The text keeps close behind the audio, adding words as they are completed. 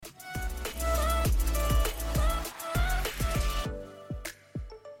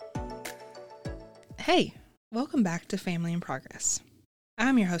Hey, welcome back to Family in Progress.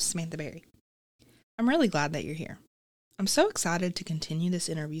 I'm your host, Samantha Berry. I'm really glad that you're here. I'm so excited to continue this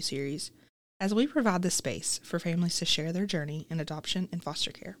interview series as we provide the space for families to share their journey in adoption and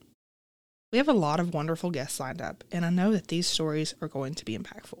foster care. We have a lot of wonderful guests lined up, and I know that these stories are going to be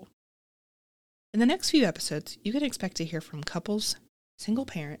impactful. In the next few episodes, you can expect to hear from couples, single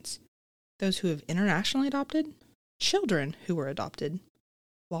parents, those who have internationally adopted, children who were adopted,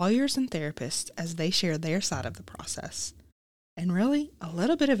 lawyers and therapists as they share their side of the process, and really a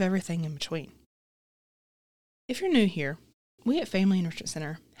little bit of everything in between. If you're new here, we at Family Enrichment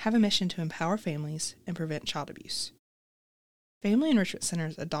Center have a mission to empower families and prevent child abuse. Family Enrichment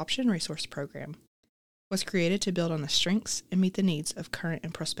Center's Adoption Resource Program was created to build on the strengths and meet the needs of current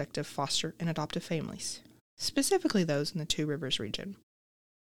and prospective foster and adoptive families, specifically those in the Two Rivers region.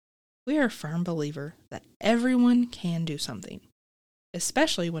 We are a firm believer that everyone can do something,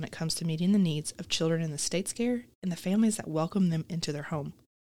 especially when it comes to meeting the needs of children in the state's care and the families that welcome them into their home.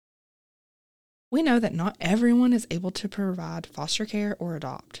 We know that not everyone is able to provide foster care or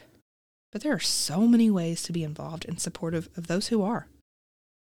adopt, but there are so many ways to be involved and supportive of those who are.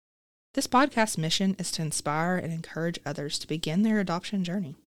 This podcast's mission is to inspire and encourage others to begin their adoption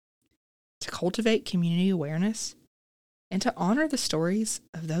journey, to cultivate community awareness, and to honor the stories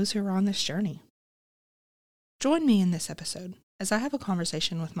of those who are on this journey. Join me in this episode as I have a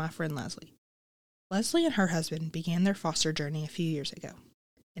conversation with my friend Leslie. Leslie and her husband began their foster journey a few years ago,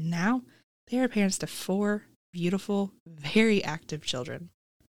 and now they are parents to 4 beautiful, very active children.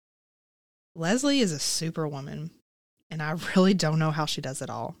 Leslie is a superwoman, and I really don't know how she does it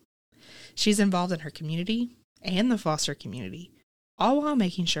all. She's involved in her community and the foster community, all while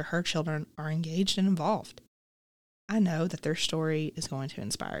making sure her children are engaged and involved. I know that their story is going to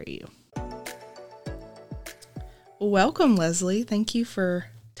inspire you. Welcome, Leslie. Thank you for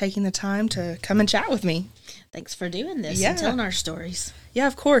taking the time to come and chat with me. Thanks for doing this and telling our stories. Yeah,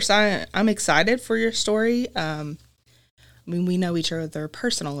 of course. I'm excited for your story. We know each other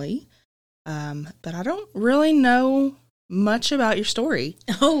personally, but I don't really know much about your story.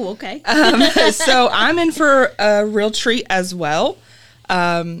 Oh, okay. So I'm in for a real treat as well.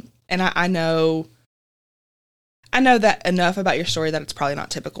 And I know that enough about your story that it's probably not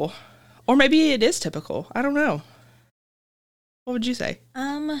typical. Or maybe it is typical. I don't know. What would you say?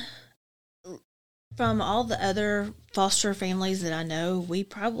 From all the other foster families that I know, we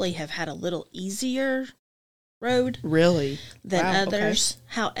probably have had a little easier road. Really? Than others.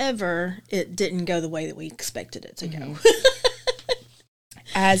 Okay. However, it didn't go the way that we expected it to go.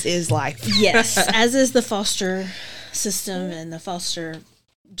 As is life. Yes, as is the foster system and the foster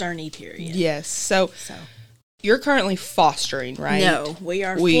journey period. Yes. So you're currently fostering, right? No, we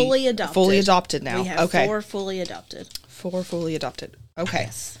are fully adopted. Fully adopted now. We have 4 fully adopted. 4 fully adopted. Okay.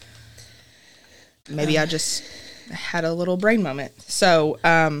 Yes. Maybe I just had a little brain moment. So,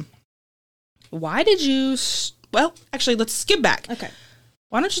 why did you... Well, actually, let's skip back. Okay.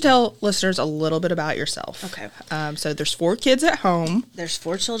 Why don't you tell listeners a little bit about yourself? Okay. So there's 4 kids at home. There's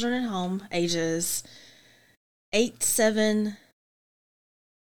 4 children at home, ages 8, 7,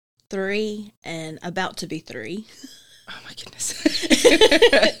 3, and about to be 3. Oh my goodness.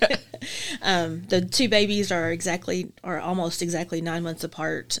 The 2 babies are almost exactly 9 months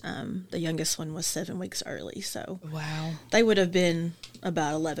apart. The youngest one was 7 weeks early, so wow, they would have been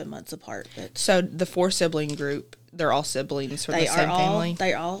about 11 months apart. But so the 4 sibling group, they're all siblings from the same family.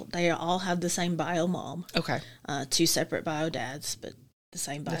 They all have the same bio mom. Okay. 2 separate bio dads, but the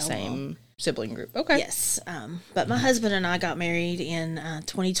same bio mom. Sibling group. Okay. Yes. But my husband and I got married in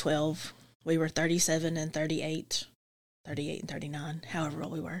 2012. We were 37 and 38 and 39, however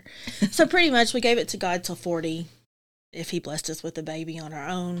old we were. So pretty much we gave it to God till 40. If he blessed us with a baby on our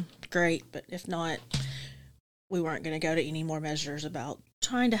own, great. But if not, we weren't going to go to any more measures about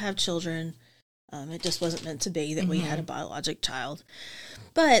trying to have children. It just wasn't meant to be that we had a biologic child.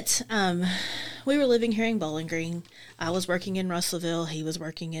 But we were living here in Bowling Green. I was working in Russellville. He was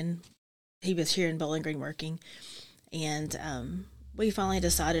here in Bowling Green working. And we finally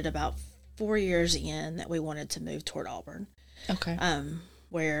decided about 4 years in that we wanted to move toward Auburn. Okay.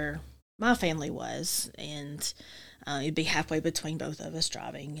 Where my family was, and it'd be halfway between both of us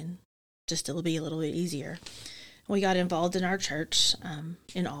driving, and just it'll be a little bit easier. We got involved in our church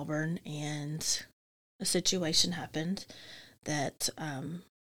in Auburn, and a situation happened that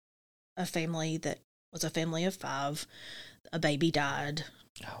a family that was a family of 5, a baby died.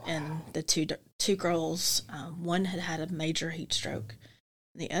 Oh, wow. And the two girls, one had a major heat stroke.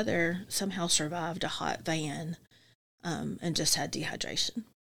 The other somehow survived a hot van and just had dehydration.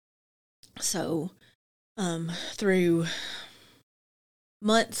 So through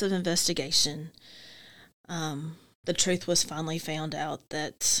months of investigation, the truth was finally found out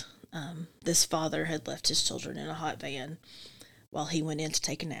that this father had left his children in a hot van while he went in to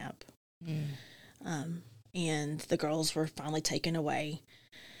take a nap. And the girls were finally taken away.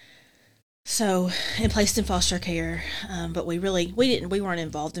 So, and placed in foster care. But we weren't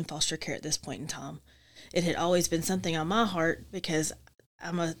involved in foster care at this point in time. It had always been something on my heart because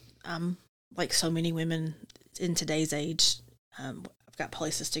I'm like so many women in today's age. I've got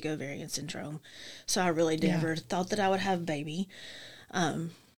polycystic ovarian syndrome. So I really never thought that I would have a baby.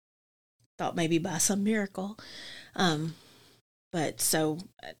 Thought maybe by some miracle. But so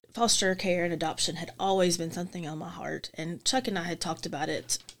foster care and adoption had always been something on my heart. And Chuck and I had talked about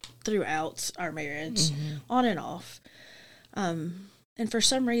it throughout our marriage, on and off. And for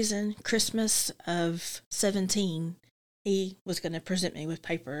some reason, Christmas of 17, he was going to present me with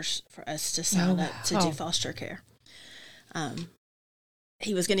papers for us to sign up to do foster care.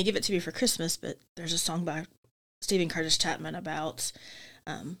 He was going to give it to me for Christmas, but there's a song by Stephen Curtis Chapman about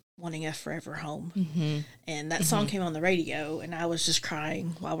wanting a forever home. And that song came on the radio, and I was just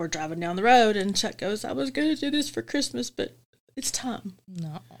crying while we're driving down the road, and Chuck goes, I was going to do this for Christmas, but it's time.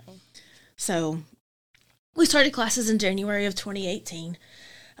 No. So we started classes in January of 2018.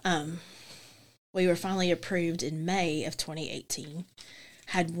 We were finally approved in May of 2018.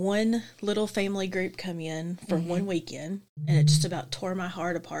 Had one little family group come in for one weekend, and it just about tore my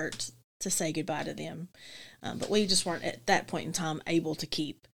heart apart to say goodbye to them. But we just weren't at that point in time able to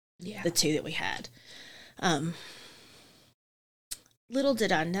keep the two that we had. Little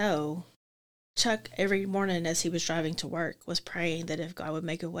did I know, Chuck, every morning as he was driving to work, was praying that if God would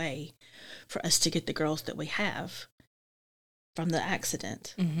make a way for us to get the girls that we have from the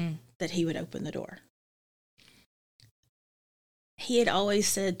accident, that he would open the door. He had always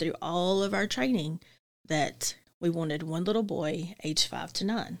said through all of our training that we wanted one little boy, age 5 to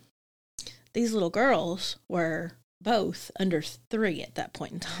 9. These little girls were both under 3 at that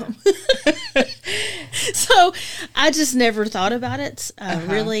point in time. So I just never thought about it,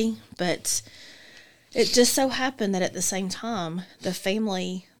 really. But it just so happened that at the same time, the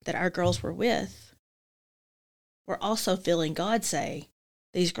family that our girls were with were also feeling God say,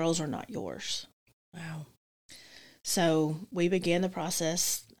 these girls are not yours. Wow. So we began the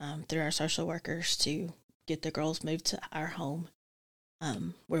process through our social workers to get the girls moved to our home,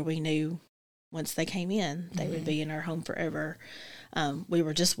 where we knew once they came in, they would be in our home forever. We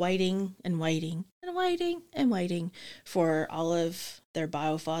were just waiting and waiting and waiting and waiting for all of their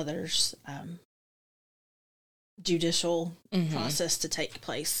biofathers' judicial process to take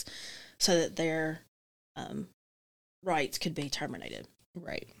place so that their rights could be terminated.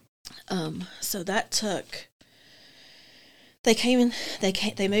 Right. So that took... They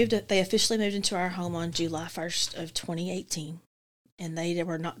officially moved into our home on July 1st of 2018, and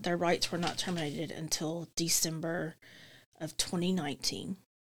their rights were not terminated until December of 2019.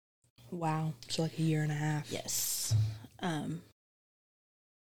 Wow. So like a year and a half. Yes.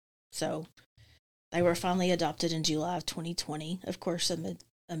 So they were finally adopted in July of 2020, of course,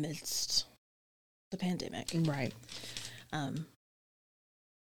 amidst the pandemic. Right.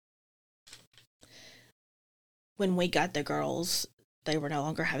 When we got the girls, they were no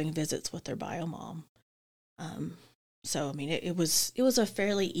longer having visits with their bio mom. So, I mean, it was a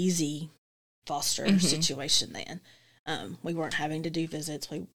fairly easy foster situation then. We weren't having to do visits.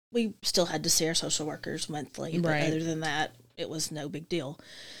 We still had to see our social workers monthly, but other than that, it was no big deal.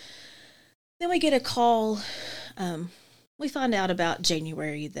 Then we get a call. We find out about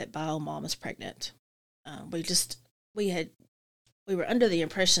January that bio mom is pregnant. We were under the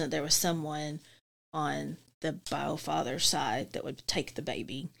impression that there was someone on the bio father's side that would take the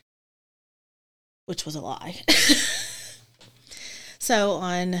baby, which was a lie. So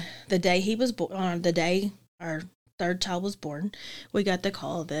on the day he was born, on the day our third child was born, we got the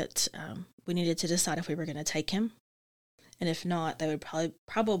call that we needed to decide if we were going to take him, and if not, they would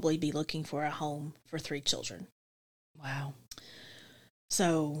probably be looking for a home for 3 children. Wow.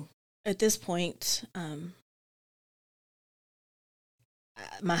 So at this point,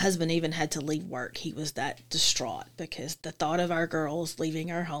 my husband even had to leave work. He was that distraught because the thought of our girls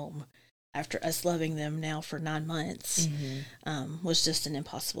leaving our home after us loving them now for 9 months was just an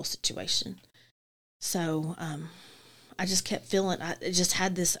impossible situation. So I just kept feeling, I just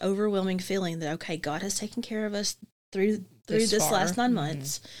had this overwhelming feeling that, okay, God has taken care of us through this last 9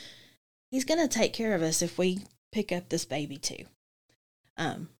 months. He's going to take care of us if we pick up this baby too.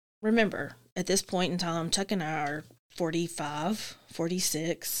 Remember, at this point in time, Chuck and I are 45,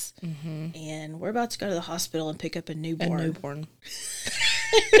 46, and we're about to go to the hospital and pick up a newborn. A newborn.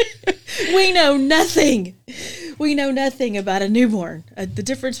 We know nothing. We know nothing about a newborn. The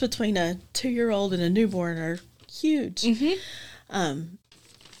difference between a 2-year-old and a newborn are huge.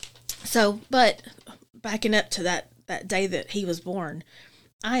 But backing up to that day that he was born,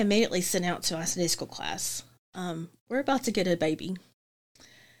 I immediately sent out to our Sunday school class. We're about to get a baby.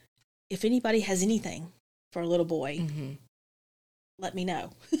 If anybody has anything for a little boy, let me know.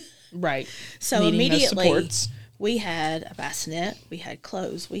 Right. So Needing immediately we had a bassinet, we had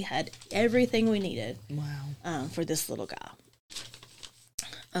clothes, we had everything we needed. Wow. For this little guy.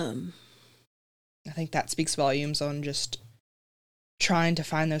 I think that speaks volumes on just trying to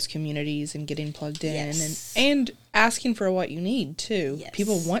find those communities and getting plugged in, Yes. and asking for what you need too. Yes.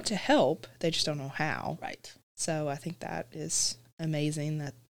 People want to help, they just don't know how. Right. So I think that is amazing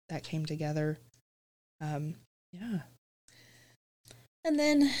that came together. Yeah. And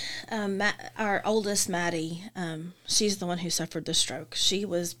then our oldest, Maddie, she's the one who suffered the stroke. She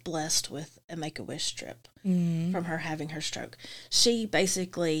was blessed with a Make-A-Wish trip from her having her stroke. She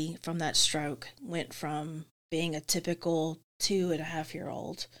basically, from that stroke, went from being a typical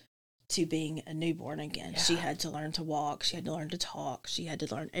 2.5-year-old to being a newborn again. Yeah. She had to learn to walk. She had to learn to talk. She had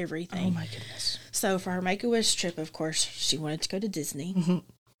to learn everything. Oh my goodness. So for her Make-A-Wish trip, of course, she wanted to go to Disney.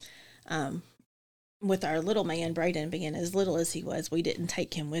 With our little man, Braden, being as little as he was, we didn't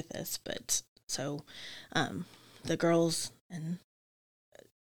take him with us. But so the girls and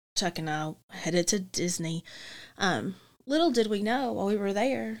Chuck and I headed to Disney. Little did we know while we were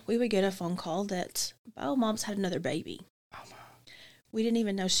there, we would get a phone call that, oh, Mom's had another baby. Oh, Mom. We didn't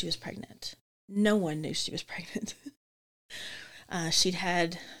even know she was pregnant. No one knew she was pregnant. She'd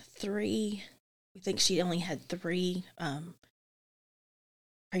had 3, we think she only had 3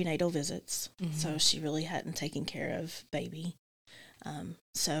 prenatal visits, so she really hadn't taken care of baby.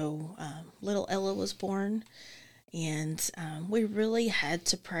 So little Ella was born, and we really had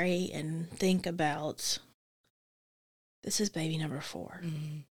to pray and think about, this is baby number 4.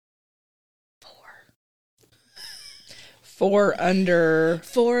 4 under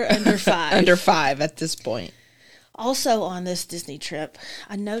 5. under 5 at this point. Also on this Disney trip,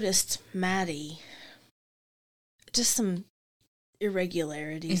 I noticed Maddie, just some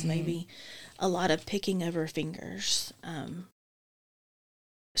irregularities, maybe a lot of picking of her fingers.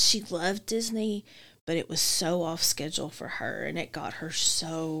 She loved Disney, but it was so off schedule for her, and it got her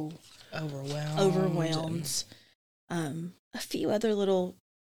so overwhelmed. A few other little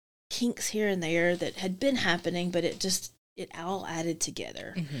kinks here and there that had been happening, but it all added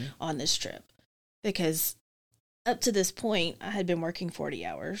together on this trip, because up to this point I had been working 40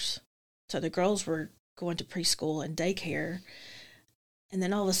 hours, so the girls were going to preschool and daycare, and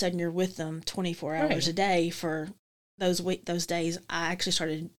then all of a sudden you're with them 24 hours a day for those days.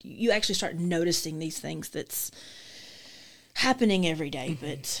 You actually start noticing these things that's happening every day,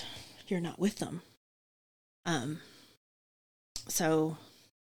 but you're not with them. So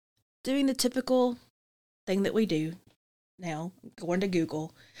doing the typical thing that we do now, going to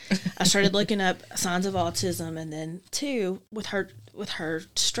Google, I started looking up signs of autism, and then 2, with her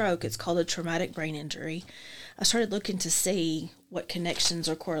stroke, it's called a traumatic brain injury. I started looking to see what connections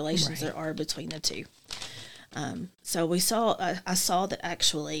or correlations there are between the 2. So I saw that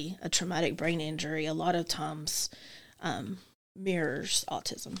actually a traumatic brain injury a lot of times mirrors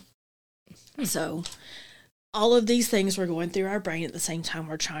autism. So all of these things were going through our brain at the same time.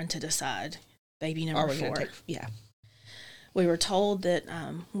 We're trying to decide baby number 4. We were told that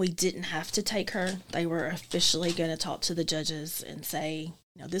we didn't have to take her. They were officially going to talk to the judges and say,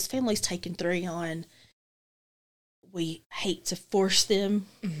 this family's taken 3 on. We hate to force them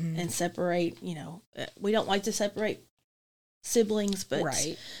and separate, we don't like to separate siblings, but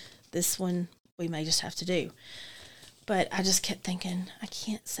this one we may just have to do. But I just kept thinking, I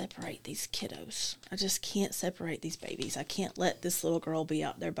can't separate these kiddos. I just can't separate these babies. I can't let this little girl be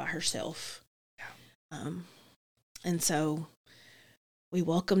out there by herself. And so we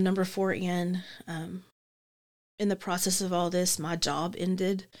welcomed number 4 in. In the process of all this, my job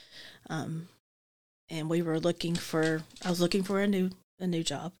ended. And I was looking for a new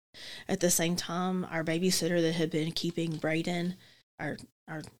job. At the same time, our babysitter that had been keeping Braden,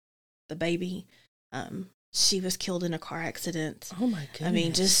 the baby, she was killed in a car accident. Oh my goodness. I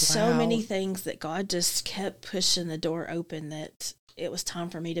mean, just so many things that God just kept pushing the door open that it was time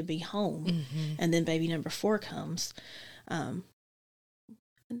for me to be home. And then baby number 4 comes. And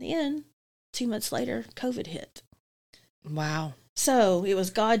then 2 months later, COVID hit. Wow. So it was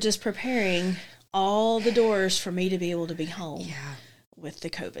God just preparing all the doors for me to be able to be home with the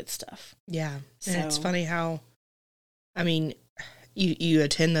COVID stuff. Yeah. And it's funny how, I mean, you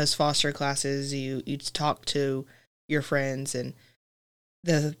attend those foster classes, you talk to your friends, and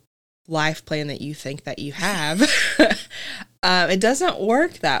the life plan that you think that you have. It doesn't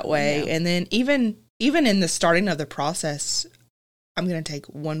work that way. No. And then even in the starting of the process, I'm going to take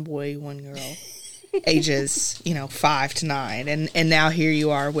one boy, one girl, ages, 5 to 9. And now here you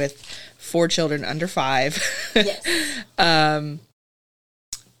are with 4 children under 5. Yes.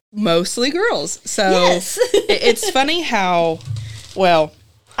 Mostly girls. So yes. It's funny how, well,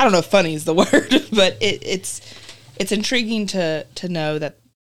 I don't know if funny is the word, but it's intriguing to know that,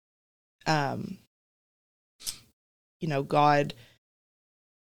 God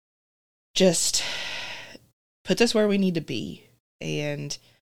just puts us where we need to be and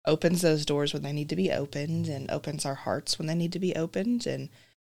opens those doors when they need to be opened and opens our hearts when they need to be opened. And,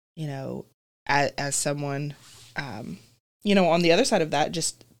 as someone, on the other side of that,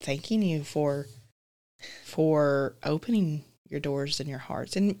 just thanking you for opening your doors and your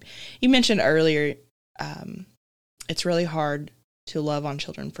hearts. And you mentioned earlier, it's really hard to love on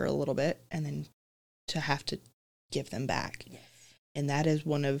children for a little bit and then to have to give them back. Yes. And that is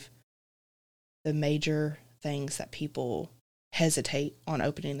one of the major things that people hesitate on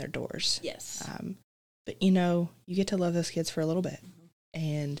opening their doors. Yes. But you get to love those kids for a little bit,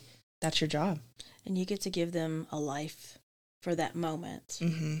 and that's your job. And you get to give them a life for that moment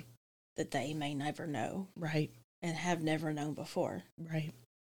that they may never know. Right. And have never known before. Right.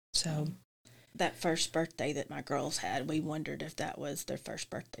 So that first birthday that my girls had, we wondered if that was their first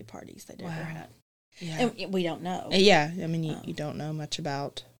birthday parties they'd ever had. Yeah. And we don't know. Yeah. I mean, you don't know much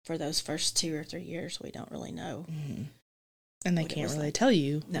about. For those first 2 or 3 years, we don't really know. Mm-hmm. And they can't really tell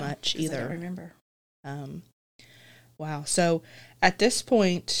you much either. I don't remember. Wow. So at this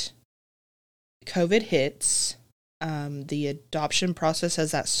point, COVID hits. The adoption process,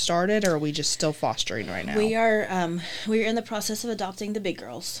 has that started, or are we just still fostering right now? We're in the process of adopting the big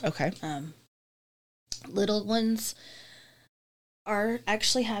girls. Okay. Little ones are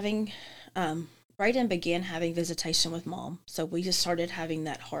actually having, Brayden began having visitation with mom, so we just started having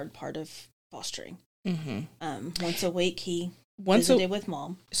that hard part of fostering. Mm-hmm. Once a week he visited with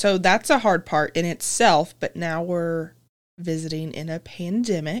mom. So that's a hard part in itself, but now we're visiting in a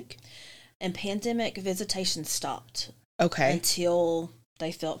pandemic. And pandemic visitation stopped. Okay. Until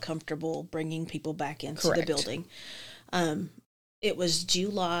they felt comfortable bringing people back into the building. It was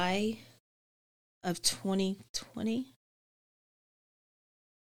July of 2020.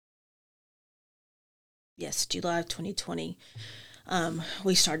 Yes, July of 2020.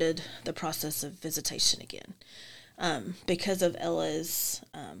 We started the process of visitation again. Because of Ella's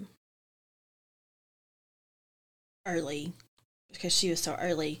because she was so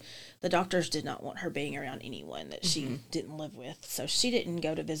early, the doctors did not want her being around anyone that she didn't live with. So she didn't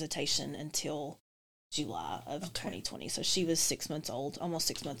go to visitation until July of 2020. So she was 6 months old, almost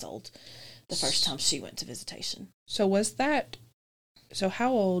 6 months old, the first time she went to visitation. So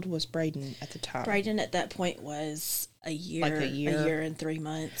how old was Brayden at the time? Brayden at that point was a year and 3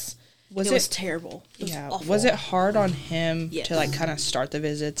 months. It was terrible. It was awful. Was it hard on him to kind of start the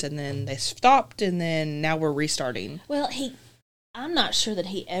visits and then they stopped and then now we're restarting? Well, I'm not sure that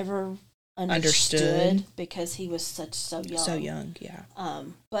he ever understood because he was so young. So young, yeah.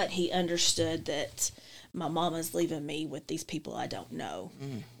 But he understood that my mama's leaving me with these people I don't know.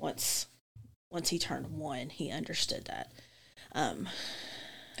 Once he turned 1, he understood that. And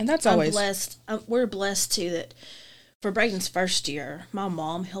that's always blessed. We're blessed too that for Brayden's first year, my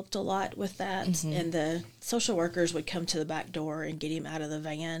mom helped a lot with that, and the social workers would come to the back door and get him out of the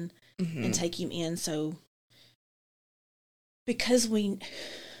van and take him in. So because we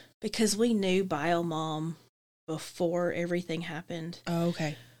knew Bio Mom before everything happened. Oh,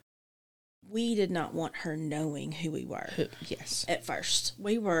 okay. We did not want her knowing who we were. Yes. At first,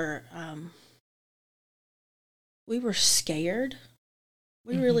 we were scared.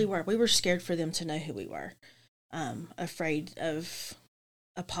 We really were. We were scared for them to know who we were. Afraid of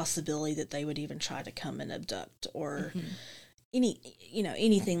a possibility that they would even try to come and abduct or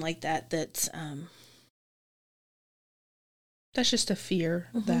anything like that. That's just a fear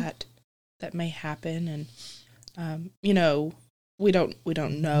that may happen. And, we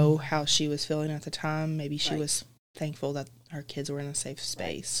don't know how she was feeling at the time. Maybe she was thankful that her kids were in a safe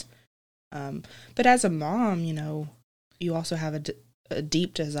space. But as a mom, you also have a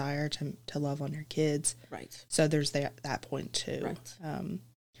deep desire to love on your kids. Right. So there's that point too. Right.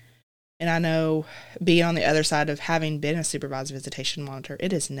 And I know being on the other side of having been a supervised visitation monitor,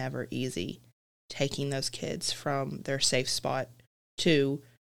 it is never easy taking those kids from their safe spot to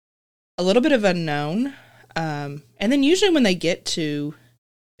a little bit of unknown. And then usually when they get to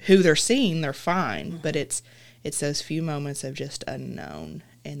who they're seeing, they're fine. But it's those few moments of just unknown.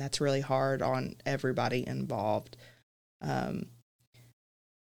 And that's really hard on everybody involved.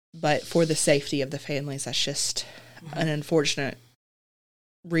 but for the safety of the families, that's just an unfortunate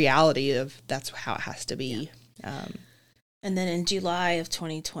reality of that's how it has to be. Yeah. And then in July of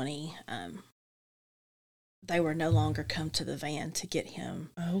 2020, they were no longer come to the van to get him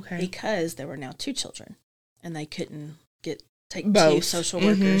because there were now 2 children, and they couldn't take both 2 social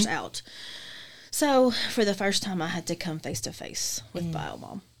workers out. So for the first time, I had to come face to face with bio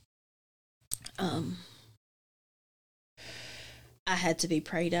mom. I had to be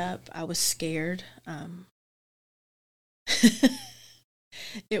prayed up. I was scared.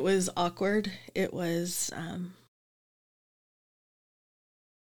 It was awkward. It was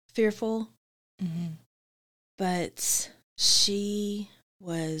fearful. Mm-hmm. But she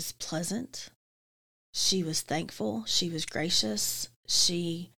was pleasant. She was thankful. She was gracious.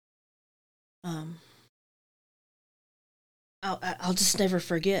 I'll just never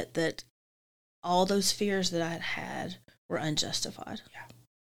forget that all those fears that I had were unjustified.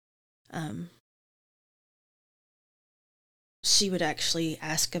 Yeah. She would actually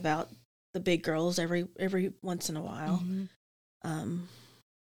ask about the big girls every once in a while. Mm-hmm.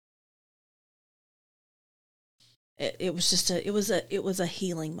 It was just it was a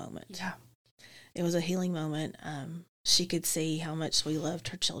healing moment. Yeah. It was a healing moment. She could see how much we loved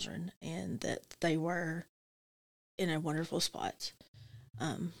her children and that they were in a wonderful spot.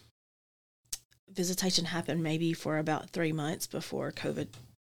 Visitation happened maybe for about 3 months before COVID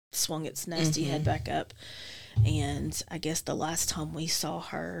swung its nasty head back up. And I guess the last time we saw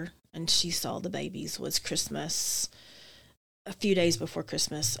her and she saw the babies was Christmas, a few days before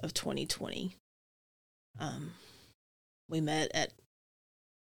Christmas of 2020. We met at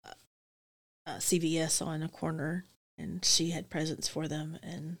CVS on a corner, and she had presents for them,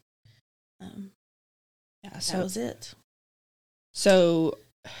 and that was it. So,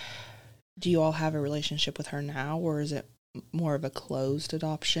 do you all have a relationship with her now, or is it more of a closed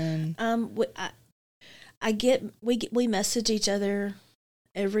adoption? We message each other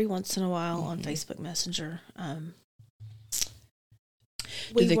every once in a while on Facebook Messenger.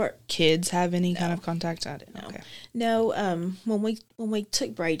 Do the kids have any kind of contact? I didn't know. Okay. No, when we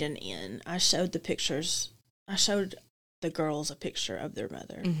took Braden in, I showed the girls a picture of their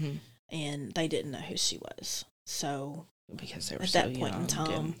mother, and they didn't know who she was. So because they were at that point in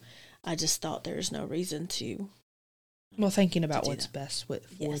time, I just thought there's no reason to. Well, thinking about what's best for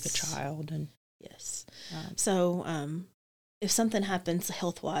the child, and yes. So if something happens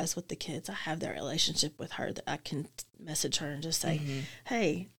health-wise with the kids, I have that relationship with her that I can message her and just say,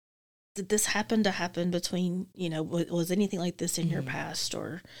 hey, did this happen between, was anything like this in your past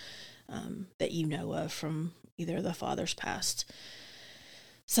or that you know of from either the father's past?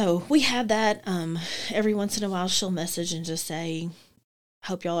 So we have that. Every once in a while she'll message and just say,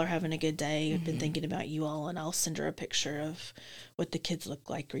 hope y'all are having a good day. I've been thinking about you all, and I'll send her a picture of what the kids look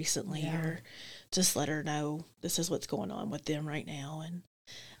like recently or just let her know this is what's going on with them right now.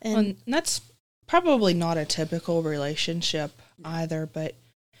 And that's probably not a typical relationship either, but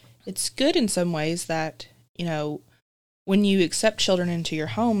it's good in some ways that, when you accept children into your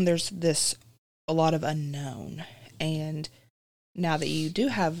home, there's a lot of unknown. And now that you do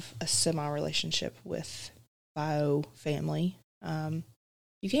have a semi-relationship with bio family,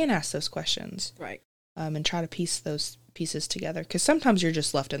 you can ask those questions. Right. And try to piece those pieces together. Because sometimes you're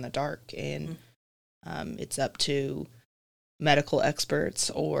just left in the dark and it's up to medical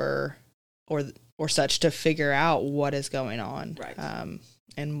experts or such to figure out what is going on. Right.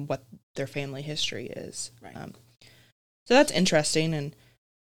 And what their family history is. Right. So that's interesting. And,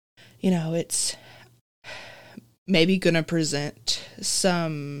 it's maybe going to present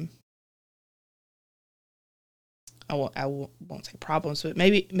some... I won't say problems, but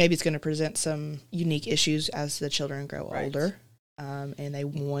maybe it's going to present some unique issues as the children grow older, and they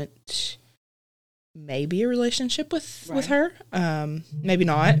want maybe a relationship with her, maybe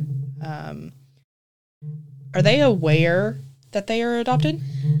not. Are they aware that they are adopted?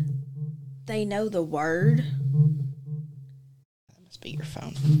 They know the word. That must be your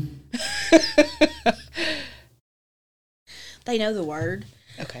phone. They know the word.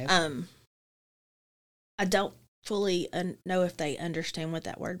 Okay. I don't fully know if they understand what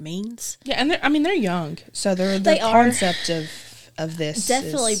that word means. Yeah, and they're young, so the concept of this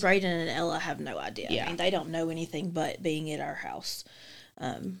definitely Braden and Ella have no idea. Yeah. I mean, they don't know anything but being at our house.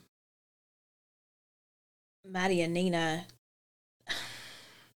 Maddie and Nina,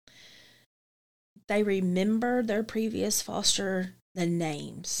 they remember their previous foster, the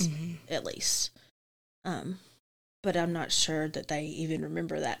names at least, but I'm not sure that they even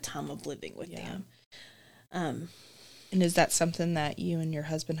remember that time of living with them. And is that something that you and your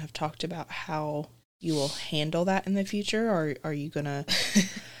husband have talked about, how you will handle that in the future? Or are you going to,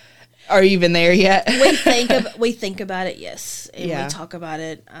 are even there yet. we think about it, yes, and we talk about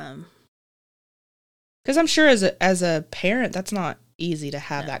it. Because I'm sure as a parent, that's not easy to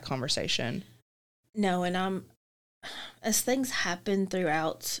have that conversation. No, and as things happen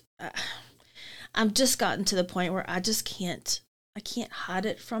throughout, I'm just gotten to the point where I can't hide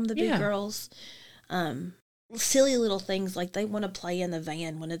it from the big girls. Silly little things like they want to play in the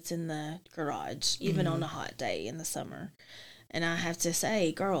van when it's in the garage, even on a hot day in the summer. And I have to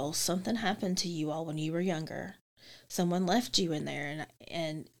say, girls, something happened to you all when you were younger. Someone left you in there,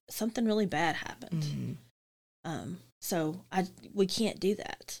 and something really bad happened. So we can't do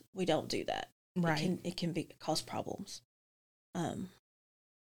that. We don't do that. Right. It can cause problems.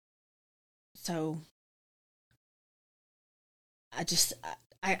 So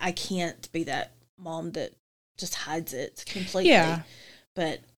I can't be that mom that just hides it completely. Yeah.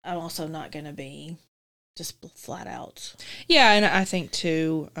 But I'm also not going to be just flat out. Yeah, and I think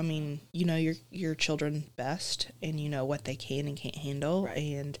too, I mean, you know your children best, and you know what they can and can't handle, right.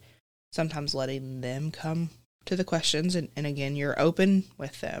 And sometimes letting them come to the questions, and again, you're open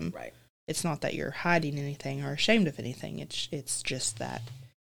with them. Right. It's not that you're hiding anything or ashamed of anything. It's just that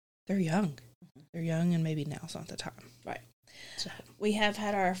they're young. Mm-hmm. They're young, and maybe now's not the time. Right. So we have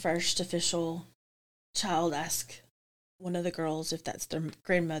had our first official child ask one of the girls if that's their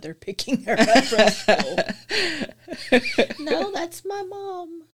grandmother picking her up from school. No, that's my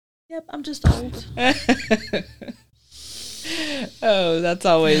mom. Yep, I'm just old. Oh, that's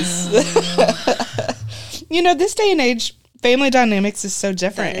always... You know, this day and age, family dynamics is so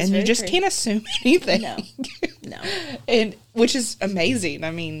different, and you just can't assume anything. No. And which is amazing.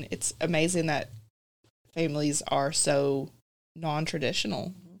 I mean, it's amazing that families are so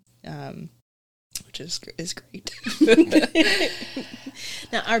non-traditional, which is great.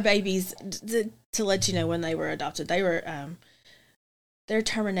 Now, our babies, to let you know, when they were adopted, they were their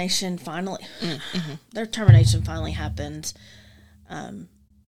termination finally. Their termination finally happened.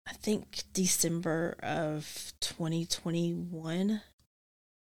 I think December of 2021,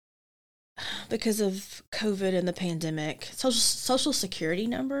 because of COVID and the pandemic. Social security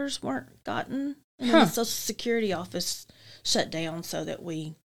numbers weren't gotten, and the Social Security office shut down so that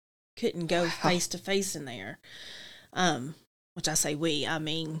we couldn't go face to face in there. Which I say we, I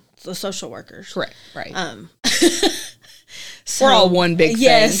mean the social workers. Correct. Right. So, we're all one big thing.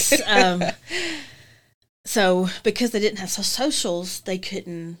 Yes. So because they didn't have socials, they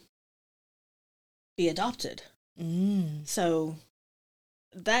couldn't be adopted. So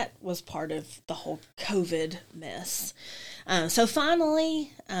that was part of the whole COVID mess. So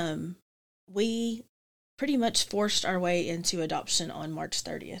finally, we pretty much forced our way into adoption on March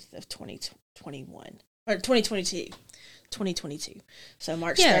 30th of 2021 or 2022. So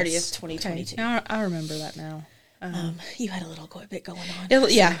March 30th, 2022. Okay. Now I remember that now. You had a little bit going on.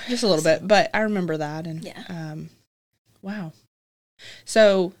 Just a little bit, but I remember that. And wow.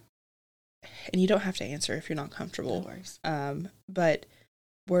 So, and you don't have to answer if you're not comfortable. No worries. But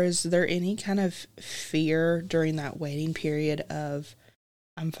was there any kind of fear during that waiting period of,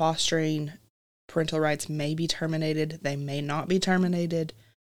 I'm fostering, parental rights may be terminated, they may not be terminated?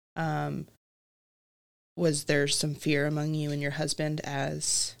 Was there some fear among you and your husband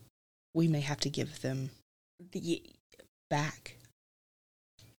as we may have to give them back?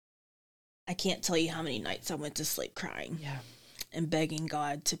 I can't tell you how many nights I went to sleep crying. Yeah. And begging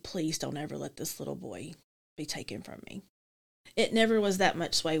God to please don't ever let this little boy be taken from me. It never was that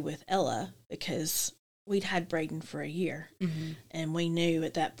much way with Ella because we'd had Braden for a year. And we knew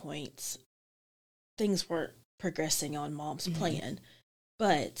at that point things weren't progressing on Mom's plan.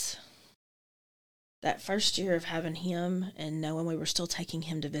 But that first year of having him and knowing we were still taking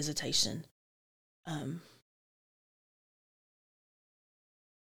him to visitation,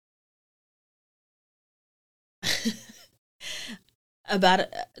 about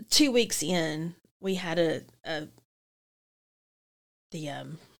 2 weeks in, we had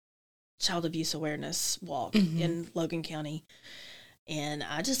the child abuse awareness walk in Logan County, and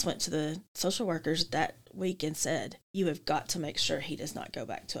I just went to the social workers that week and said, "You have got to make sure he does not go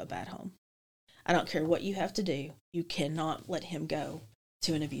back to a bad home. I don't care what you have to do. You cannot let him go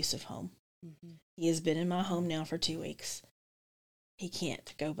to an abusive home. He has been in my home now for 2 weeks. He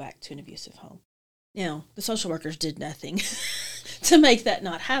can't go back to an abusive home." Now, the social workers did nothing to make that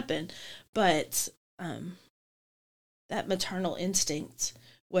not happen, but that maternal instinct,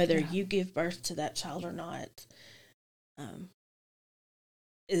 whether you give birth to that child or not,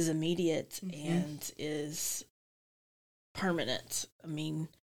 is immediate and is permanent. I mean,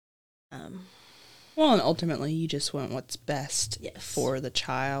 well, and ultimately, you just want what's best for the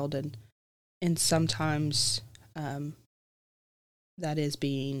child, and sometimes that is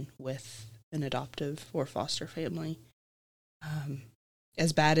being with an adoptive or foster family.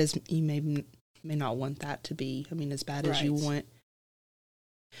 As bad as you may not want that to be. I mean, as bad as you want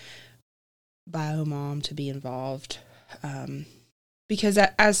bio mom to be involved, because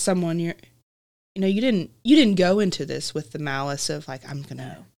as someone, you didn't go into this with the malice of like, I'm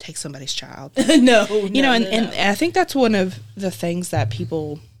gonna take somebody's child. No, and I think that's one of the things that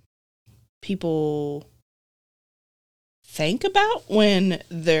people think about when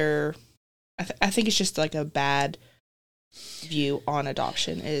they're. I think it's just like a bad view on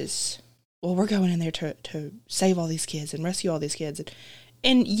adoption is, well, we're going in there to save all these kids and rescue all these kids.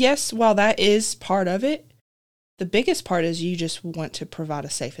 And yes, while that is part of it, the biggest part is you just want to provide a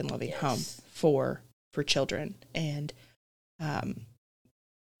safe and loving home for children. And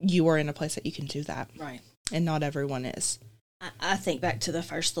you are in a place that you can do that. Right. And not everyone is. I think back to the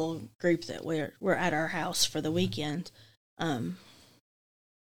first little group that we're at our house for the weekend.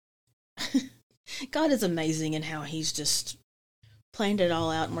 God is amazing in how he's just planned it all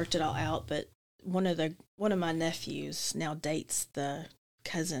out and worked it all out. But one of my nephews now dates the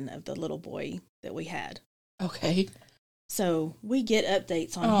cousin of the little boy that we had. Okay. So we get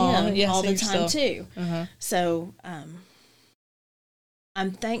updates on him all the time too. Uh-huh. So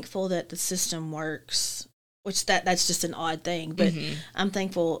I'm thankful that the system works, which that's just an odd thing. But I'm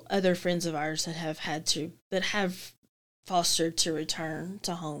thankful other friends of ours that have fostered to return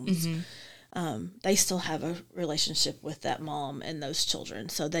to homes. They still have a relationship with that mom and those children.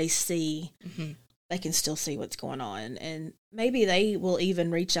 So they they can still see what's going on. And maybe they will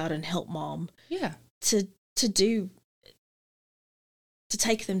even reach out and help mom to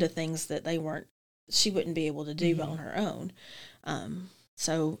take them to things that she wouldn't be able to do on her own.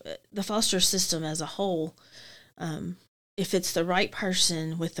 So the foster system as a whole, if it's the right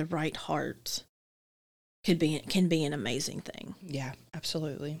person with the right heart, can be an amazing thing. Yeah,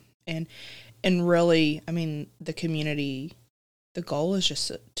 absolutely. And really, I mean, the community, the goal is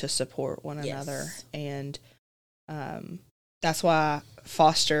just to support one another. And that's why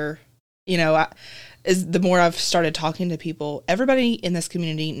foster, is the more I've started talking to people, everybody in this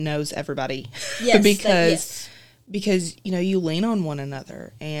community knows everybody. Yes, because, you lean on one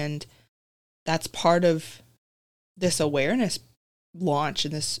another. And that's part of this awareness launch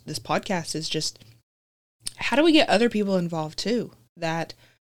and this podcast is just, how do we get other people involved too that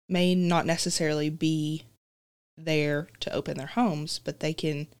may not necessarily be there to open their homes, but they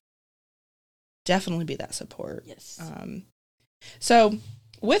can definitely be that support. Yes. So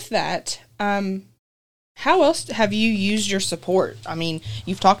with that, how else have you used your support? I mean,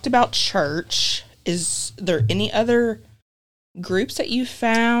 you've talked about church. Is there any other groups that you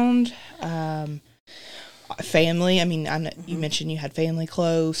found? Family. I mean, you mentioned you had family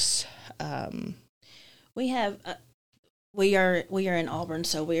close. We have. We are in Auburn,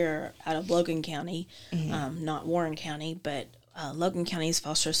 so we are out of Logan County, not Warren County, but Logan County's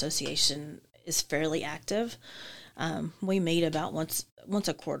Foster Association is fairly active. We meet about once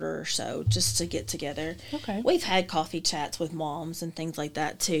a quarter or so just to get together. Okay. We've had coffee chats with moms and things like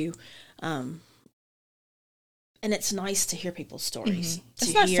that too. And it's nice to hear people's stories.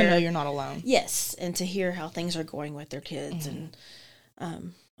 It's nice to know you're not alone. Yes, and to hear how things are going with their kids. And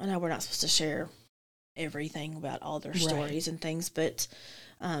I know we're not supposed to share everything about all their stories and things, but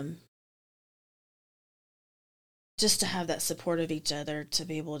just to have that support of each other to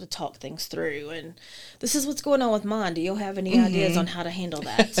be able to talk things through. And this is what's going on with mine. Do you have any ideas on how to handle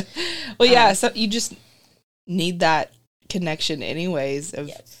that? Well, so you just need that connection anyways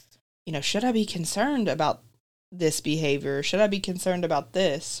of, should I be concerned about this behavior? Should I be concerned about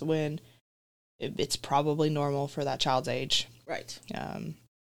this when it's probably normal for that child's age? Right.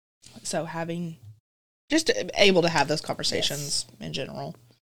 So just able to have those conversations in general.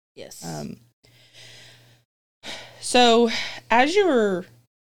 Yes. So as you're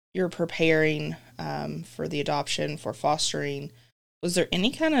preparing for the adoption, for fostering, was there any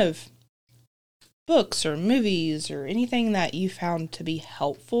kind of books or movies or anything that you found to be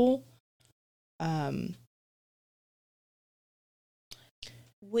helpful?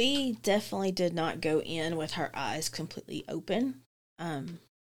 We definitely did not go in with our eyes completely open.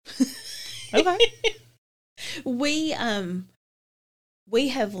 Okay. We have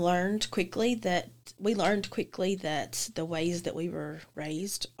learned quickly that the ways that we were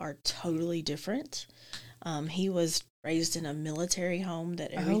raised are totally different. He was raised in a military home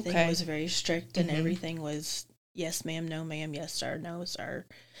that everything was very strict and everything was yes ma'am, no ma'am, yes sir, no sir.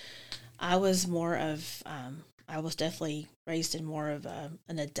 I was I was definitely raised in more of an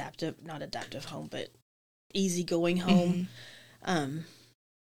not adaptive home, but easygoing home.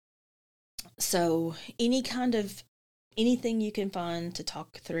 So any kind of anything you can find to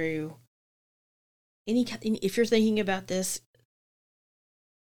talk through. If you're thinking about this,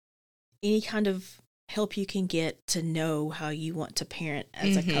 any kind of help you can get to know how you want to parent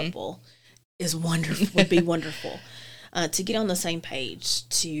as a couple is wonderful. Would be wonderful. To get on the same page,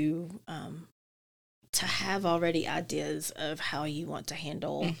 to have already ideas of how you want to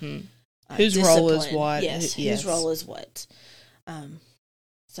handle whose role is what. Yes, whose role is what.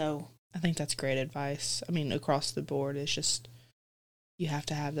 So I think that's great advice. I mean, across the board, it's just you have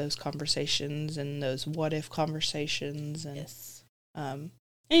to have those conversations and those what if conversations. And, yes. And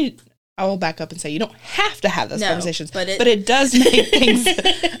I will back up and say you don't have to have those conversations, but it does make things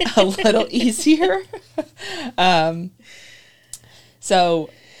a little easier.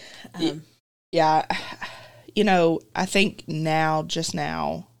 Yeah, I think just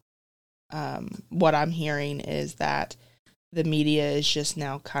now, what I'm hearing is that the media is just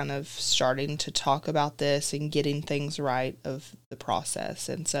now kind of starting to talk about this and getting things right of the process.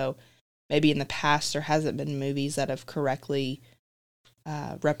 And so maybe in the past there hasn't been movies that have correctly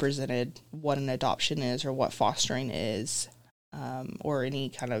represented what an adoption is or what fostering is, or any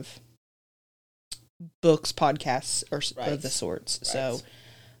kind of books, podcasts, or of the sorts. Right. So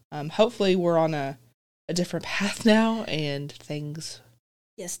hopefully we're on a different path now and things.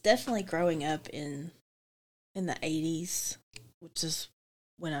 Yes, definitely growing up in the 80s, which is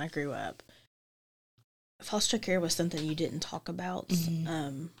when I grew up, foster care was something you didn't talk about.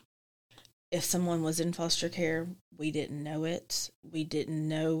 If someone was in foster care, we didn't know it. We didn't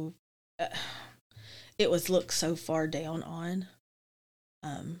know. It was looked so far down on.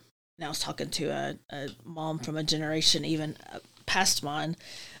 And I was talking to a mom from a generation even past mine,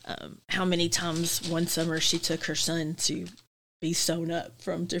 how many times one summer she took her son to be sewn up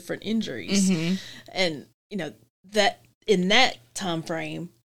from different injuries. And, that in that time frame,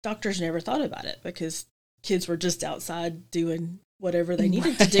 doctors never thought about it because kids were just outside doing whatever they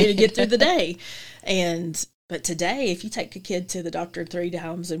needed to do to get through the day. But today, if you take a kid to the doctor 3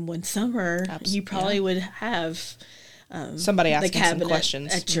 times in one summer, you probably would have somebody asking some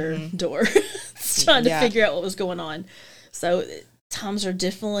questions at your door trying to figure out what was going on. So times are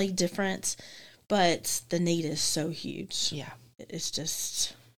definitely different, but the need is so huge. Yeah. It's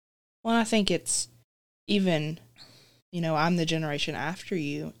just... Well, I think it's even, I'm the generation after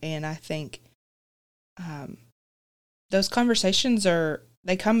you, and I think those conversations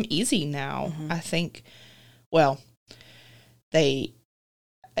they come easy now. I think, well,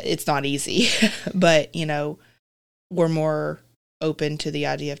 it's not easy, but, we're more open to the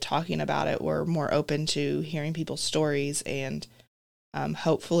idea of talking about it. We're more open to hearing people's stories, and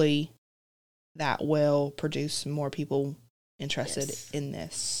hopefully that will produce more people interested in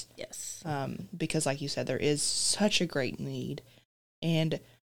this. Yes. Because like you said, there is such a great need, and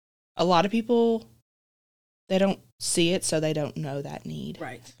a lot of people, they don't see it, so they don't know that need.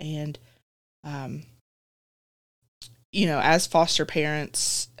 Right. And, as foster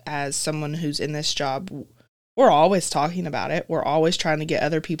parents, as someone who's in this job, we're always talking about it. We're always trying to get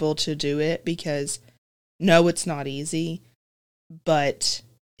other people to do it because, no, it's not easy, but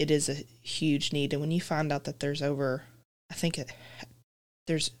it is a huge need. And when you find out that there's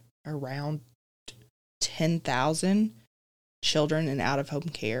there's around 10,000 children in out-of-home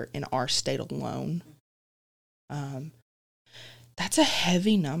care in our state alone, that's a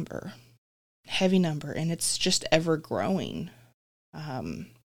heavy number, and it's just ever growing.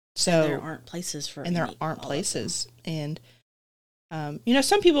 So there aren't places for, and there aren't places, and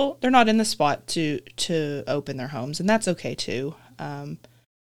some people, they're not in the spot to open their homes, and that's okay too,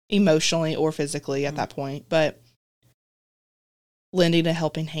 emotionally or physically at that point, but lending a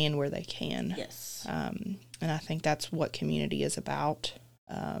helping hand where they can. Yes. And I think that's what community is about.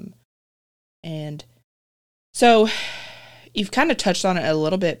 And so you've kind of touched on it a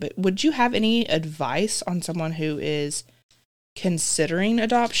little bit, but would you have any advice on someone who is considering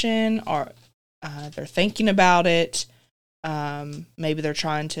adoption, or they're thinking about it? Maybe they're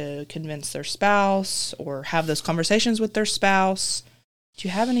trying to convince their spouse or have those conversations with their spouse. Do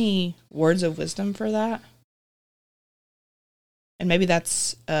you have any words of wisdom for that? And maybe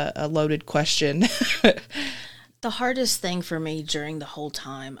that's a loaded question. The hardest thing for me during the whole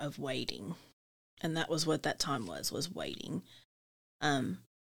time of waiting, and that was what that time was waiting.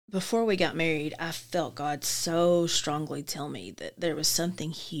 Before we got married, I felt God so strongly tell me that there was something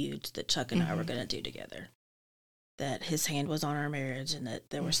huge that Chuck and I were going to do together. That his hand was on our marriage and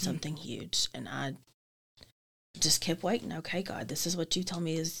that there was something huge. And I just kept waiting. Okay, God, this is what you told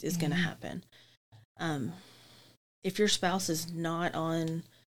me is going to happen. If your spouse is not on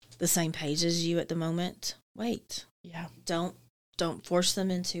the same page as you at the moment, wait. Yeah. Don't force them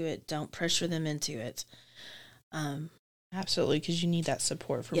into it. Don't pressure them into it. Absolutely, because you need that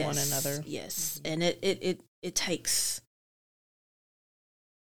support from one another. Yes, and it takes,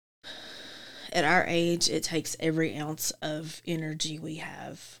 at our age, it takes every ounce of energy we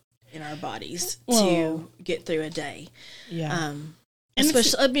have in our bodies to get through a day. Yeah. And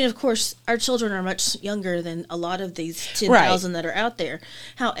especially, I mean, of course, our children are much younger than a lot of these 10,000 that are out there.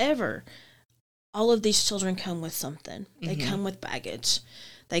 However, all of these children come with something. They come with baggage.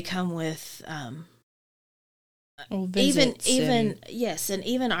 They come with yes, and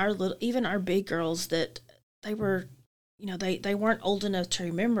even our big girls that they were, they weren't old enough to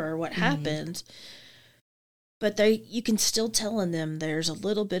remember what happened. But you can still tell in them there's a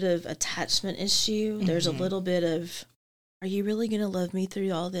little bit of attachment issue. There's a little bit of, are you really going to love me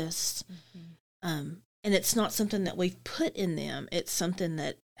through all this? And it's not something that we've put in them. It's something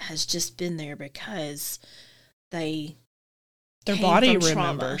that has just been there because their body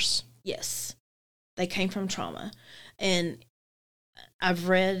remembers. Yes, they came from trauma, and I've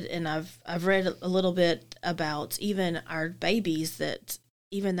read a little bit about even our babies that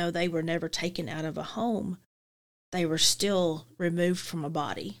even though they were never taken out of a home, they were still removed from a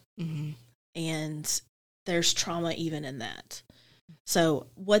body, and there's trauma even in that. So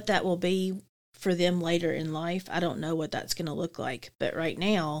what that will be for them later in life, I don't know what that's going to look like. But right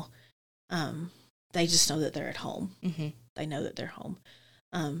now, they just know that they're at home. They know that they're home.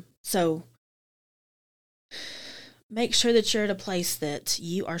 So make sure that you're at a place that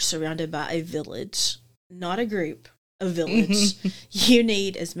you are surrounded by a village, not a group, a village. You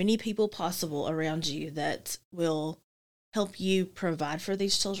need as many people possible around you that will help you provide for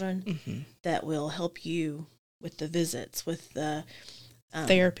these children, that will help you with the visits, with the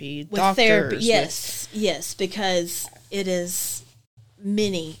therapy, with doctors. Therapy. Yes, because it is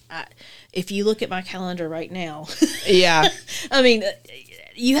many. If you look at my calendar right now, I mean,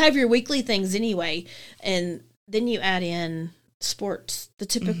 you have your weekly things anyway, and then you add in sports, the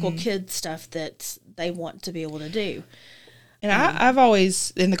typical kid stuff that they want to be able to do. And I've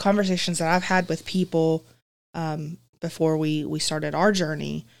always, in the conversations that I've had with people before we started our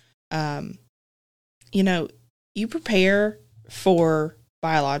journey, you prepare for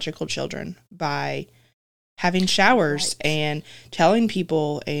biological children by having showers and telling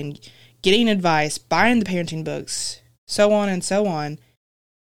people and getting advice, buying the parenting books, so on and so on.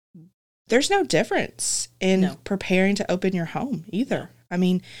 There's no difference in preparing to open your home either. I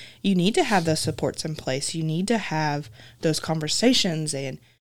mean, you need to have those supports in place. You need to have those conversations and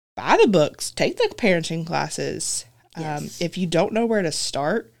buy the books, take the parenting classes. Yes. If you don't know where to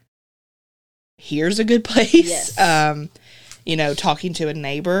start, here's a good place. Yes. Talking to a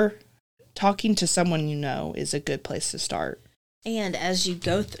neighbor, talking to someone is a good place to start. And as you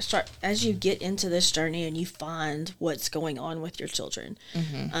go as you get into this journey and you find what's going on with your children,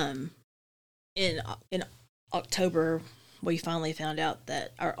 in October, we finally found out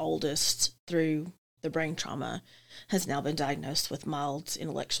that our oldest, through the brain trauma, has now been diagnosed with mild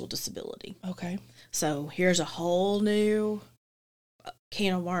intellectual disability. Okay. So here's a whole new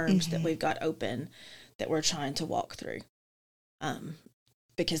can of worms that we've got open that we're trying to walk through.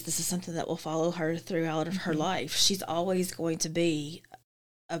 Because this is something that will follow her throughout of her life. She's always going to be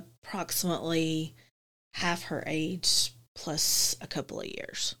approximately half her age plus a couple of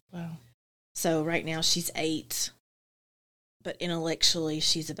years. Wow. So right now she's 8, but intellectually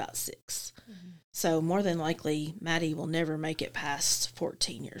she's about 6. So more than likely, Maddie will never make it past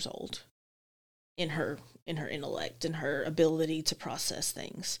 14 years old in her intellect and her ability to process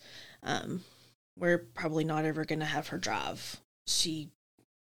things. We're probably not ever going to have her drive.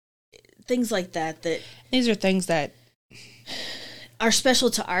 Things like that. These are things that are special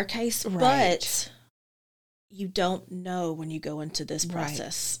to our case, right. But you don't know when you go into this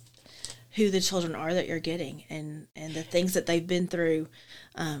process who the children are that you're getting and the things that they've been through,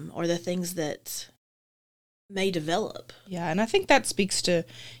 or the things that may develop. Yeah, and I think that speaks to,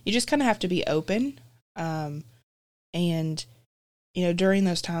 you just kind of have to be open. And, during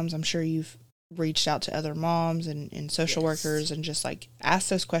those times, I'm sure you've reached out to other moms and social workers and just like ask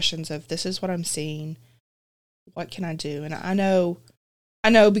those questions of, this is what I'm seeing. What can I do? And I know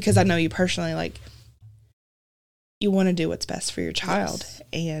because I know you personally, like, you want to do what's best for your child. Yes.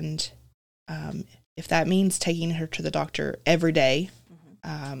 And if that means taking her to the doctor every day,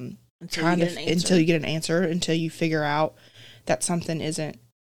 until you get an answer, until you figure out that something isn't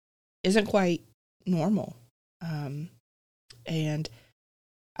quite normal. And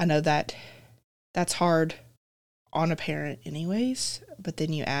I know that that's hard on a parent anyways, but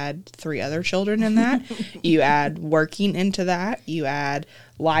then you add 3 other children in that. You add working into that. You add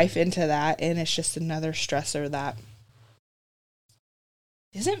life into that. And it's just another stressor that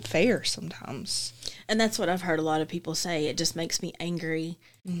isn't fair sometimes. And that's what I've heard a lot of people say. It just makes me angry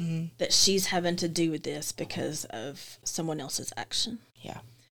that she's having to do with this because of someone else's action. Yeah.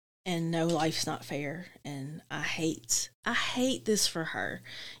 And no, life's not fair. And I hate this for her.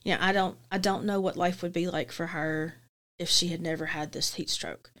 You know, I don't know what life would be like for her if she had never had this heat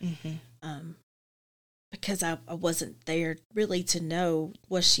stroke. Because I wasn't there really to know,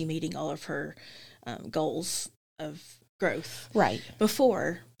 was she meeting all of her goals of growth Right.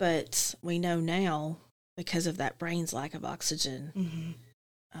 before, but we know now because of that brain's lack of oxygen,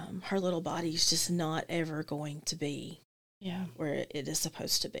 her little body's just not ever going to be where it is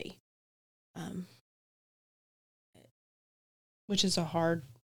supposed to be. Which is a hard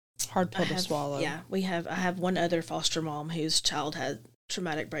pill to swallow. Yeah, I have one other foster mom whose child had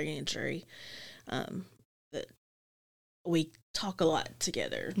traumatic brain injury, that we talk a lot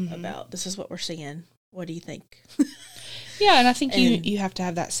together about. This is what we're seeing. What do you think? Yeah, and I think you have to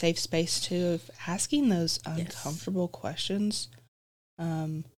have that safe space, too, of asking those uncomfortable questions.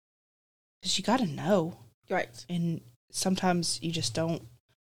 Because you got to know. Right. And sometimes you just don't.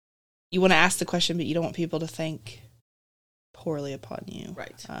 You want to ask the question, but you don't want people to think poorly upon you.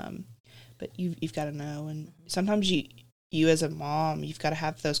 Right. But you've got to know. And sometimes you as a mom, you've got to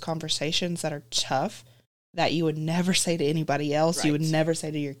have those conversations that are tough that you would never say to anybody else. Right. You would never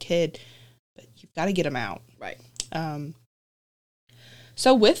say to your kid. But you've got to get them out. Right.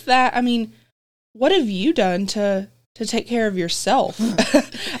 So with that, I mean, what have you done to take care of yourself?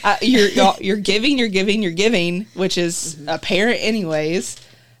 You're giving, which is apparent anyways.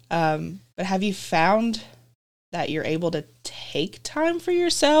 But have you found that you're able to take time for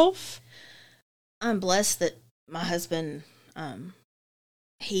yourself? I'm blessed that my husband,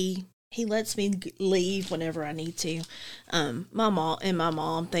 he lets me leave whenever I need to. My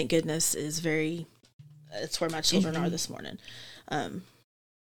mom, thank goodness, is it's where my children are this morning.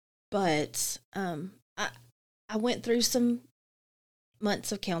 But I went through some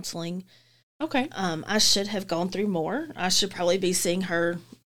months of counseling. Okay. I should have gone through more. I should probably be seeing her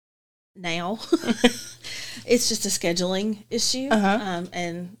now. It's just a scheduling issue.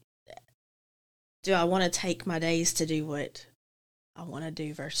 And do I want to take my days to do what I want to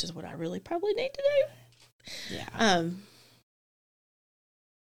do versus what I really probably need to do? Yeah.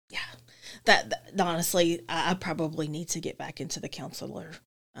 Yeah. That honestly, I probably need to get back into the counselor.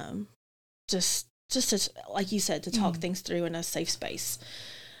 Just to, like you said, to talk things through in a safe space.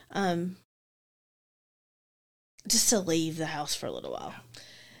 Just to leave the house for a little while.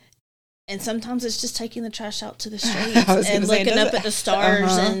 And sometimes it's just taking the trash out to the street and looking up at the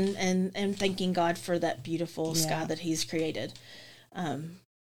stars and thanking God for that beautiful sky that He's created.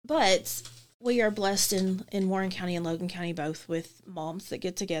 But we are blessed in Warren County and Logan County both with moms that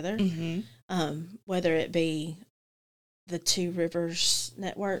get together, whether it be the Two Rivers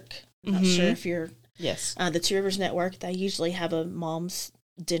Network. I'm not sure if you're... Yes. The Two Rivers Network, they usually have a mom's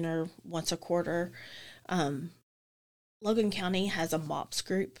dinner once a quarter. Logan County has a MOPS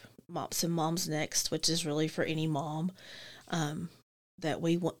group, Mops and Moms Next, which is really for any mom that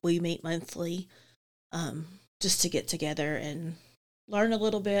we meet monthly just to get together and learn a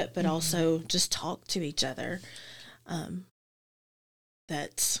little bit, but also just talk to each other.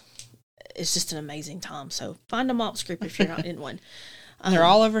 It's just an amazing time. So find a MOPS group if you're not in one. They're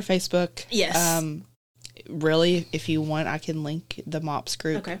all over Facebook. Yes. Really, if you want, I can link the MOPS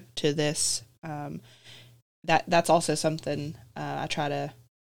group to this. That's also something I try to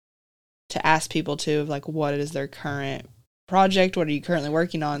ask people too, of like, what is their current project? What are you currently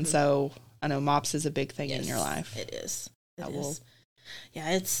working on? So I know MOPS is a big thing in your life. It is.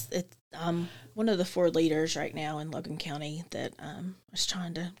 Yeah, it's I'm one of the 4 leaders right now in Logan County that is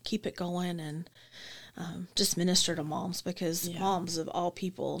trying to keep it going and just minister to moms because moms of all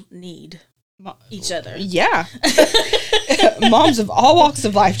people need each other. Yeah. Moms of all walks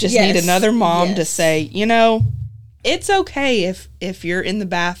of life just need another mom to say, it's okay if you're in the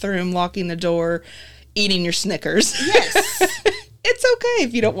bathroom, locking the door, eating your Snickers. Yes. It's okay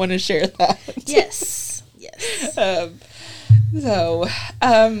if you don't want to share that. Yes.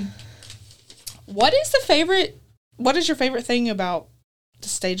 What is your favorite thing about the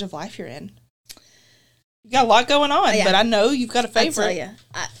stage of life you're in? You got a lot going on, but I know you've got a favorite. I tell you,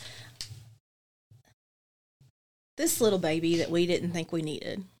 this little baby that we didn't think we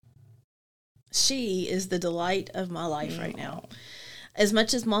needed, she is the delight of my life right now. As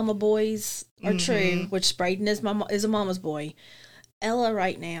much as mama boys are true, which Braden is a mama's boy, Ella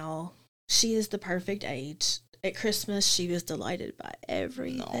right now, she is the perfect age. At Christmas, she was delighted by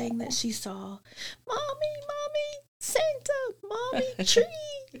everything that she saw. Mommy, Santa, mommy, tree.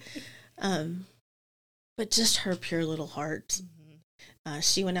 But just her pure little heart.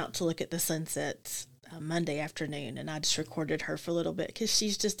 She went out to look at the sunsets Monday afternoon, and I just recorded her for a little bit because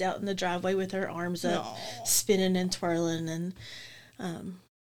she's just out in the driveway with her arms up, spinning and twirling, and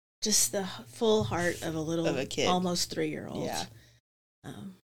just the full heart of a kid, almost 3-year-old. Yeah,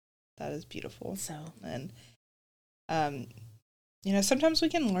 that is beautiful. So, and sometimes we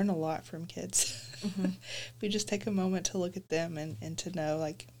can learn a lot from kids. We just take a moment to look at them and to know,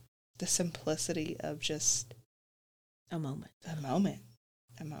 like, the simplicity of just a moment.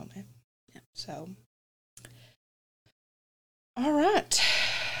 Yeah. So, all right.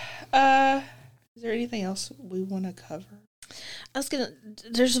 Is there anything else we want to cover?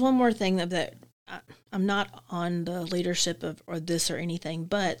 There's one more thing that I'm not on the leadership of or this or anything,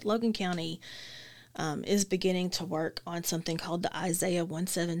 but Logan County is beginning to work on something called the Isaiah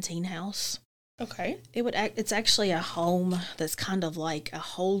 117 house. Okay. It's actually a home that's kind of like a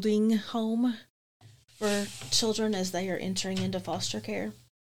holding home for children as they are entering into foster care.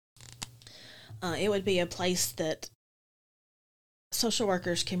 It would be a place that social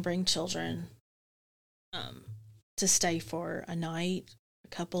workers can bring children to stay for a night, a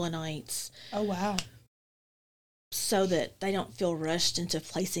couple of nights. Oh, wow. So that they don't feel rushed into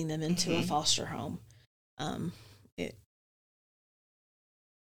placing them into a foster home.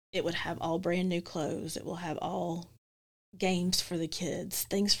 It would have all brand new clothes. It will have all games for the kids,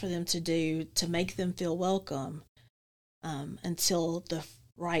 things for them to do to make them feel welcome until the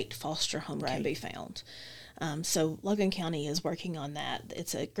right foster home can be found. So Logan County is working on that.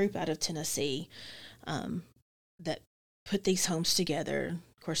 It's a group out of Tennessee that put these homes together.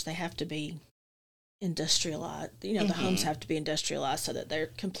 Of course, they have to be industrialized. The homes have to be industrialized so that they're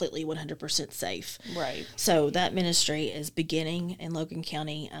completely 100% safe. Right. So that ministry is beginning in Logan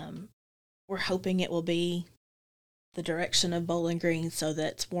County. We're hoping it will be the direction of Bowling Green so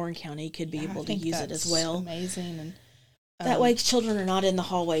that Warren County could be able to use it as well. Amazing. And that way children are not in the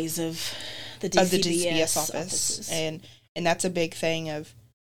hallways of the DCBS offices. And that's a big thing of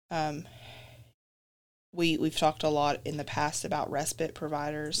we've talked a lot in the past about respite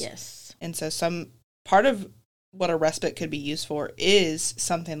providers. Yes. And so some part of what a respite could be used for is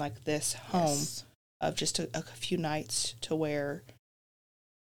something like this home of just a few nights to where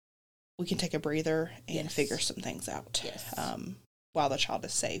we can take a breather and figure some things out while the child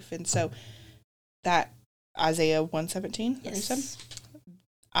is safe. And so that Isaiah 117,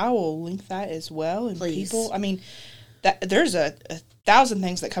 I will link that as well. And please. People, I mean, there's a thousand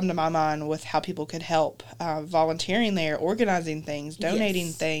things that come to my mind with how people could help, volunteering there, organizing things, donating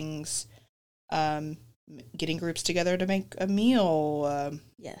things, getting groups together to make a meal.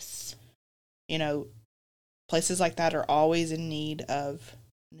 Places like that are always in need of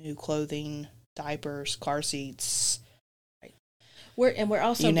new clothing, diapers, car seats. Right. We're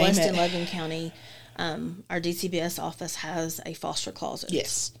also blessed in Logan County. Our DCBS office has a foster closet.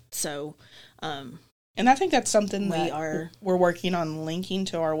 Yes. So, and I think that's something we're working on linking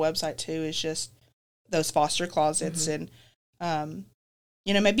to our website too, is just those foster closets. And,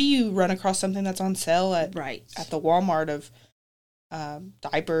 maybe you run across something that's on sale at the Walmart of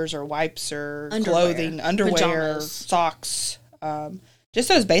diapers or wipes or clothing, underwear, pajamas, socks, just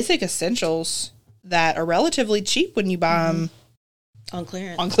those basic essentials that are relatively cheap when you buy them on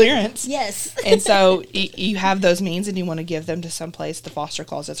clearance. Yes. And so you have those means and you want to give them to someplace. The foster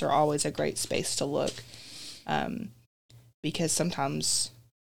closets are always a great space to look, because sometimes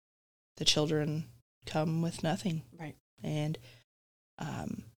the children come with nothing. Right. And,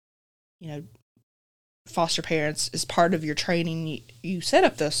 foster parents, is part of your training. You set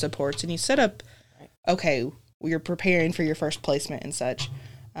up those supports and you set up, okay, you're preparing for your first placement and such.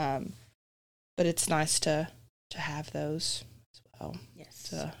 But it's nice to have those as well. Yes.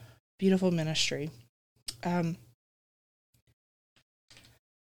 It's a beautiful ministry. All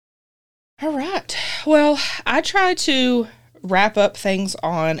right. Well, I try to wrap up things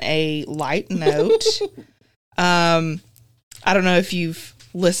on a light note. I don't know if you've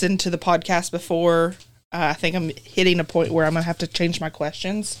listened to the podcast before. I think I'm hitting a point where I'm going to have to change my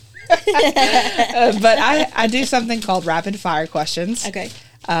questions. But I do something called rapid fire questions. Okay.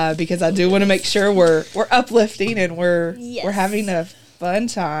 Because I do want to make sure we're uplifting and we're having a fun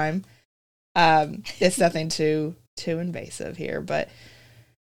time. It's nothing too invasive here, but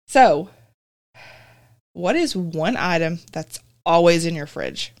so what is one item that's always in your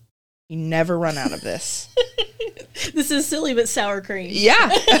fridge? You never run out of this. This is silly, but sour cream. Yeah.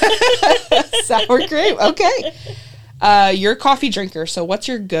 Sour cream. Okay. You're a coffee drinker, so what's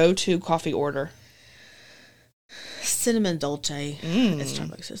your go-to coffee order? Cinnamon dolce at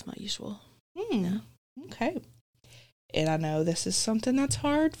Starbucks is my usual. Yeah. Okay. And I know this is something that's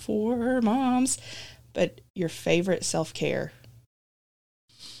hard for moms, but your favorite self-care?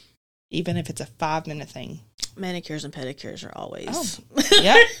 even if it's a 5-minute thing. Manicures and pedicures are always. Oh,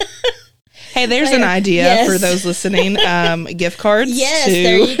 yeah. Hey, there's an idea for those listening. Gift cards. Yes,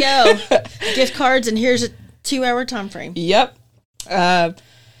 there you go. Gift cards, and here's a 2-hour time frame. Yep. And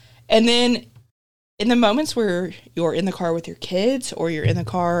then in the moments where you're in the car with your kids, or you're in the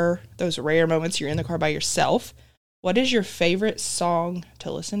car, those rare moments you're in the car by yourself, what is your favorite song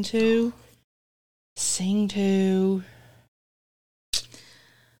to listen to, sing to?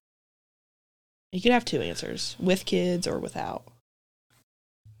 You could have 2 answers, with kids or without.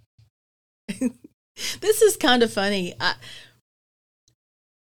 This is kind of funny.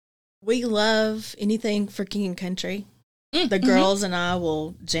 We love anything for King and Country. The girls and I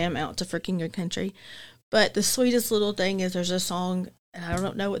will jam out to For King and Country. But the sweetest little thing is there's a song, and I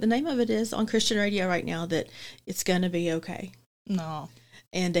don't know what the name of it is, on Christian radio right now, that It's Gonna Be Okay. No.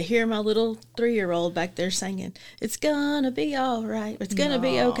 And to hear my little 3-year-old back there singing, it's gonna be all right, it's gonna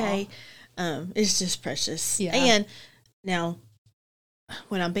be okay, it's just precious. Yeah. And now,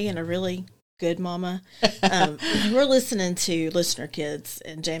 when I'm being a really good mama, we're listening to Listener Kids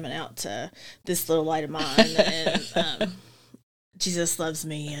and jamming out to This Little Light of Mine and Jesus Loves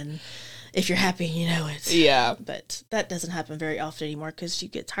Me and If You're Happy, You Know It. Yeah. But that doesn't happen very often anymore because you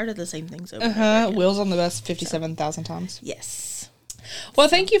get tired of the same things over and over again. Wheels on the Bus 57,000 times. Yes. Well,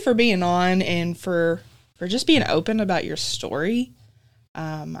 thank you for being on and for just being open about your story.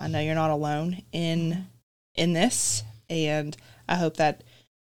 I know you're not alone in this, and I hope that,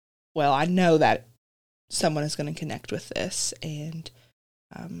 well, I know that someone is going to connect with this, and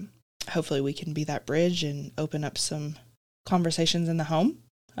hopefully we can be that bridge and open up some conversations in the home.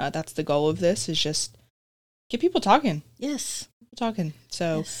 That's the goal of this, is just get people talking. Yes. So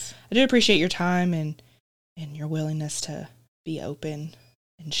yes. I do appreciate your time and your willingness to be open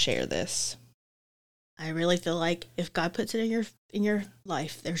and share this. I really feel like if God puts it in your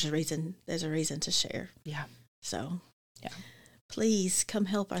life, there's a reason to share. Yeah. So, yeah. Please come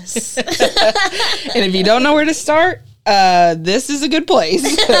help us. And if you don't know where to start, this is a good place.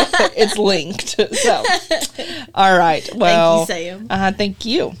 It's linked. So, all right. Well, thank you, Sam. Thank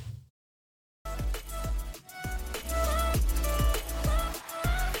you.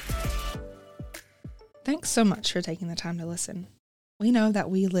 Thanks so much for taking the time to listen. We know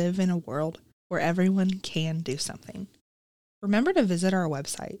that we live in a world where everyone can do something. Remember to visit our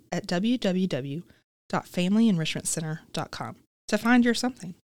website at www.familyenrichmentcenter.com to find your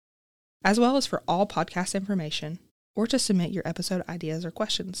something, as well as for all podcast information or to submit your episode ideas or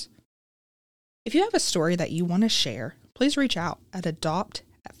questions. If you have a story that you want to share, please reach out at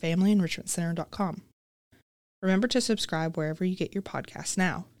adopt@familyenrichmentcenter.com. Remember to subscribe wherever you get your podcasts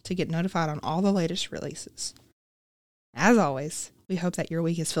now to get notified on all the latest releases. As always, we hope that your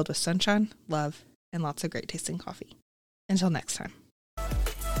week is filled with sunshine, love, and lots of great tasting coffee. Until next time.